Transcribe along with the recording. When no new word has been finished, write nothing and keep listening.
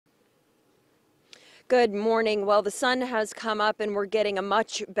Good morning. Well, the sun has come up and we're getting a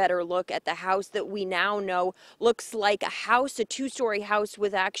much better look at the house that we now know looks like a two-story house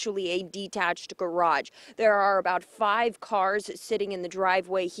with actually a detached garage. There are about 5 cars sitting in the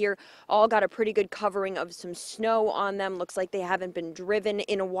driveway here, all got a pretty good covering of some snow on them. Looks like they haven't been driven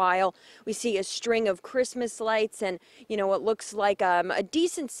in a while. We see a string of Christmas lights and, what looks like a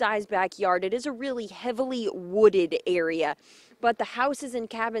decent sized backyard. It is a really heavily wooded area. But the houses and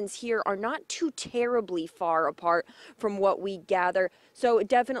cabins here are not too terribly far apart from what we gather. So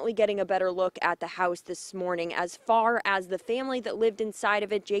definitely getting a better look at the house this morning. As far as the family that lived inside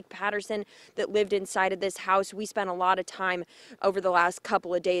of it, Jake Patterson that lived inside of this house, we spent a lot of time over the last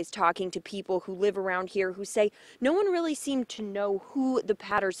couple of days talking to people who live around here who say no one really seemed to know who the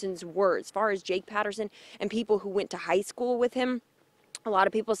Pattersons were. As far as Jake Patterson and people who went to high school with him, a lot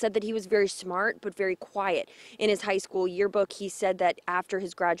of people said that he was very smart, but very quiet. In his high school yearbook, he said that after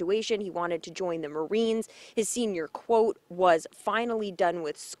his graduation, he wanted to join the Marines. His senior quote was, "Finally done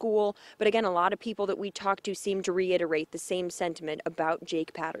with school." But again, a lot of people that we talked to seem to reiterate the same sentiment about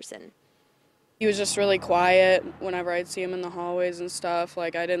Jake Patterson. He was just really quiet whenever I'd see him in the hallways and stuff.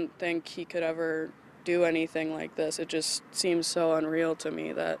 Like, I didn't think he could ever do anything like this. It just seems so unreal to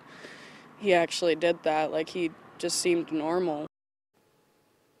me that he actually did that. Like, he just seemed normal.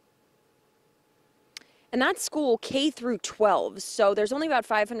 And that's school K through 12. So there's only about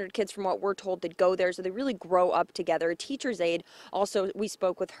 500 kids from what we're told that go there. So they really grow up together. A teacher's aide also, we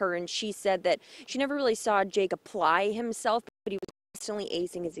spoke with her and she said that she never really saw Jake apply himself, but he was constantly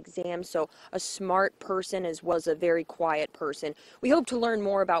acing his exams. So a smart person as well as a very quiet person. We hope to learn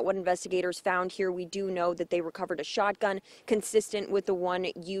more about what investigators found here. We do know that they recovered a shotgun consistent with the one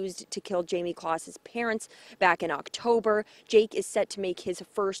used to kill Jayme Closs's parents back in October. Jake is set to make his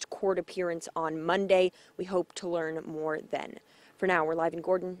first court appearance on Monday. We hope to learn more then. For now, we're live in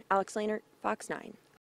Gordon. Alex Lainert, Fox 9.